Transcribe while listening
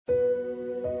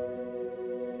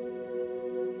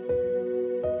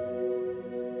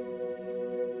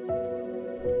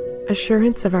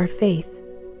Assurance of Our Faith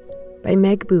by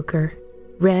Meg Bucher,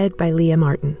 read by Leah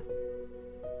Martin.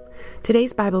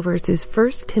 Today's Bible verse is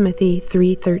 1 Timothy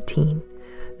 3:13.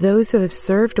 Those who have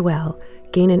served well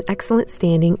gain an excellent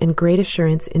standing and great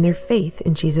assurance in their faith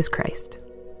in Jesus Christ.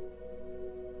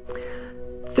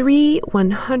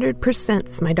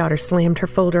 100%. My daughter slammed her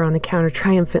folder on the counter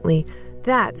triumphantly.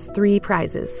 That's 3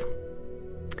 prizes.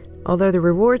 Although the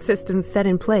reward system set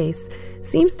in place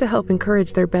seems to help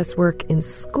encourage their best work in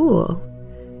school,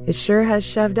 it sure has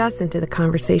shoved us into the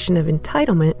conversation of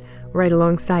entitlement right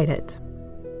alongside it.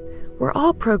 We're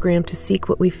all programmed to seek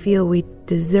what we feel we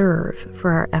deserve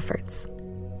for our efforts.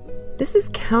 This is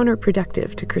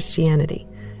counterproductive to Christianity,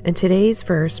 and today's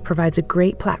verse provides a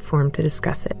great platform to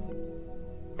discuss it.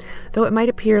 Though it might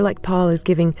appear like Paul is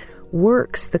giving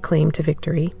works the claim to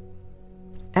victory,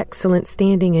 excellent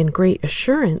standing and great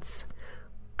assurance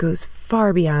goes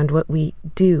far beyond what we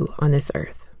do on this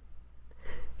earth.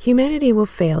 Humanity will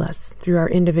fail us through our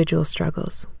individual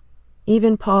struggles.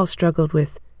 Even Paul struggled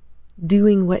with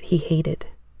doing what he hated.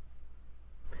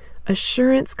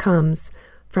 Assurance comes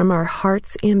from our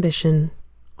heart's ambition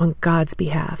on God's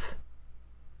behalf.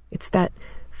 It's that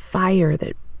fire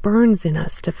that burns in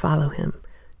us to follow him,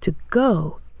 to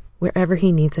go wherever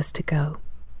he needs us to go.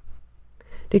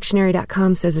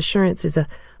 Dictionary.com says assurance is a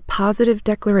positive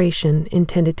declaration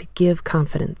intended to give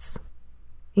confidence.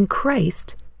 In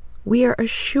Christ, we are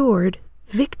assured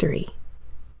victory.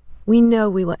 We know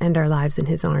we will end our lives in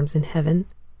his arms in heaven.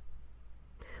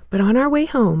 But on our way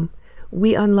home,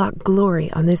 we unlock glory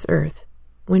on this earth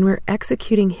when we're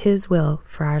executing his will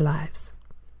for our lives.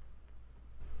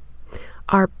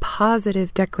 Our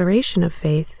positive declaration of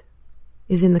faith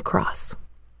is in the cross.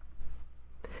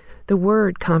 The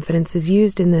word confidence is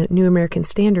used in the New American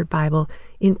Standard Bible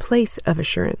in place of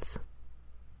assurance.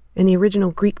 And the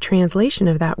original Greek translation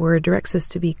of that word directs us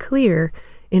to be clear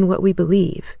in what we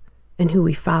believe and who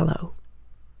we follow.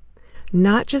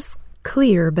 Not just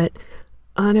clear, but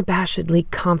unabashedly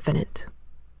confident.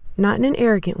 Not in an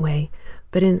arrogant way,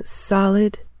 but in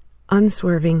solid,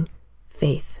 unswerving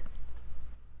faith.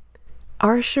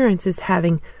 Our assurance is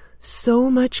having so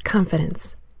much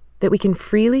confidence that we can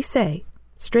freely say,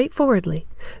 straightforwardly,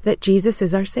 that Jesus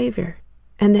is our Savior,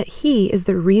 and that he is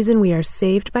the reason we are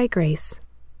saved by grace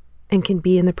and can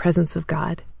be in the presence of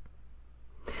God.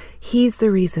 He's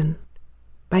the reason,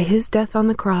 by his death on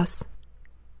the cross,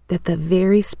 that the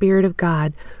very Spirit of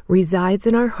God resides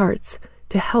in our hearts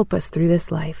to help us through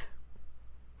this life.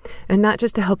 And not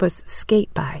just to help us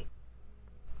skate by,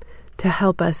 to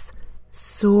help us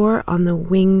soar on the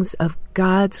wings of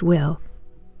God's will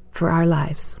for our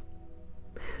lives.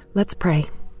 Let's pray.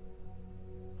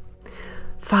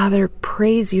 Father,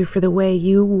 praise you for the way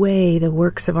you weigh the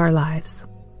works of our lives.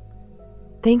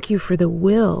 Thank you for the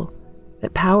will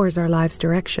that powers our lives'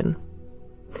 direction.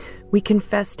 We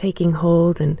confess taking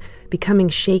hold and becoming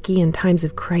shaky in times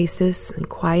of crisis and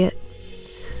quiet.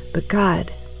 But God,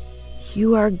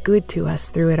 you are good to us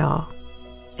through it all,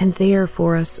 and there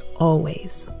for us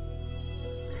always.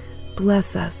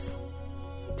 Bless us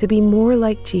to be more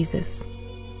like Jesus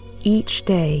each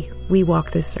day we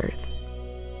walk this earth.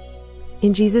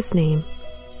 In Jesus' name,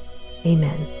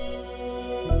 amen.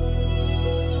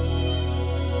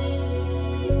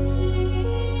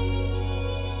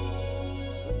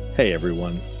 Hey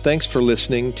everyone, thanks for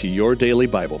listening to Your Daily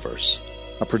Bible Verse,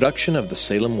 a production of the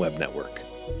Salem Web Network.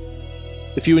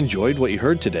 If you enjoyed what you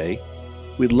heard today,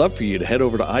 we'd love for you to head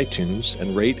over to iTunes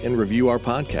and rate and review our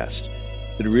podcast.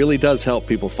 It really does help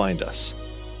people find us.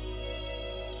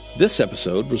 This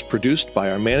episode was produced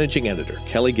by our managing editor,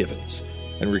 Kelly Givens,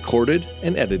 and recorded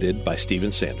and edited by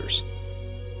Stephen Sanders.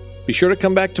 Be sure to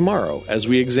come back tomorrow as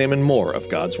we examine more of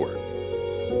God's Word.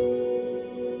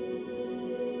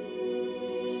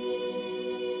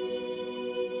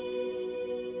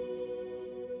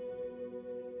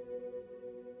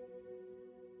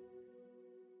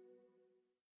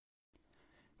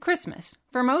 Christmas.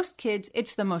 For most kids,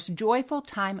 it's the most joyful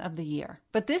time of the year.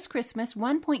 But this Christmas,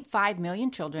 1.5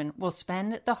 million children will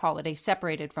spend the holiday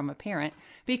separated from a parent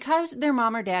because their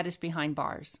mom or dad is behind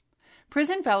bars.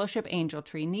 Prison Fellowship Angel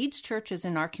Tree needs churches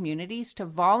in our communities to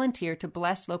volunteer to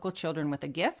bless local children with a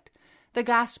gift, the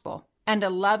gospel, and a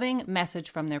loving message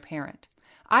from their parent.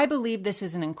 I believe this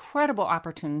is an incredible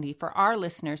opportunity for our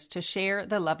listeners to share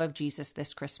the love of Jesus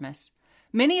this Christmas.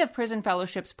 Many of Prison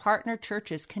Fellowship's partner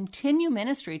churches continue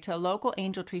ministry to local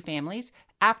Angel Tree families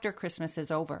after Christmas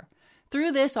is over.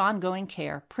 Through this ongoing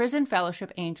care, Prison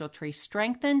Fellowship Angel Tree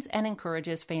strengthens and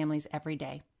encourages families every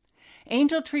day.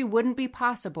 Angel Tree wouldn't be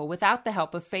possible without the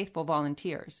help of faithful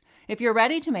volunteers. If you're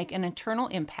ready to make an eternal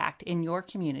impact in your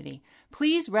community,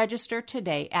 please register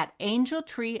today at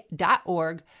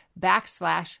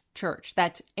angeltree.org/church.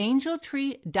 That's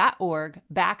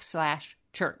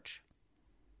angeltree.org/church.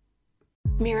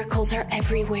 Miracles are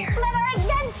everywhere. Let our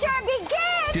adventure begin!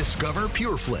 Discover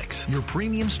PureFlix, your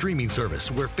premium streaming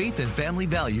service where faith and family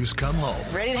values come home.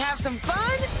 Ready to have some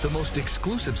fun? The most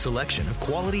exclusive selection of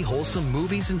quality, wholesome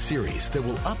movies and series that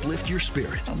will uplift your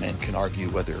spirit. A man can argue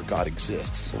whether God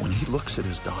exists, but when he looks at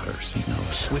his daughters, he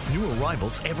knows. With new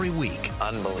arrivals every week.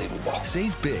 Unbelievable.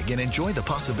 Save big and enjoy the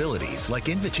possibilities, like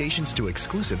invitations to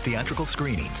exclusive theatrical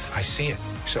screenings. I see it,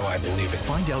 so I believe it.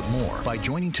 Find out more by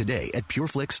joining today at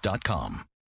pureflix.com.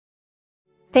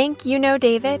 Think you know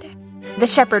David? The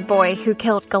shepherd boy who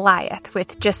killed Goliath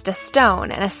with just a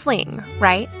stone and a sling,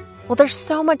 right? Well, there's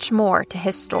so much more to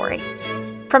his story.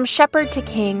 From shepherd to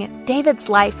king, David's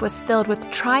life was filled with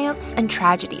triumphs and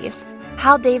tragedies.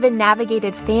 How David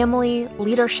navigated family,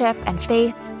 leadership, and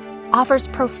faith offers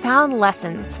profound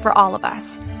lessons for all of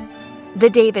us. The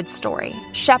David Story,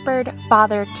 Shepherd,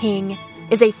 Father, King,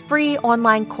 is a free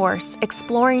online course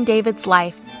exploring David's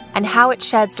life and how it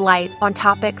sheds light on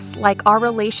topics like our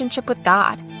relationship with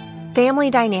God, family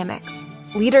dynamics,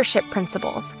 leadership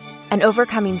principles, and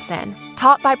overcoming sin.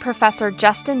 Taught by Professor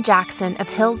Justin Jackson of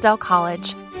Hillsdale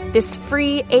College, this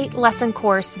free 8-lesson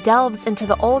course delves into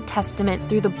the Old Testament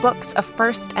through the books of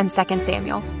 1st and 2nd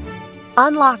Samuel.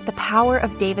 Unlock the power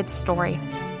of David's story.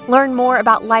 Learn more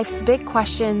about life's big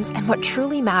questions and what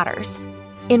truly matters.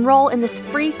 Enroll in this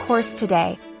free course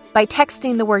today by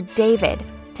texting the word David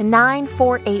to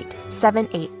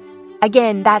 94878.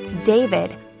 Again, that's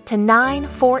David to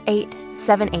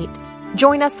 94878.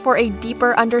 Join us for a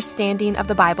deeper understanding of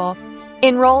the Bible.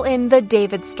 Enroll in the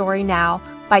David Story now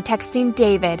by texting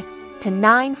David to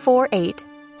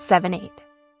 94878.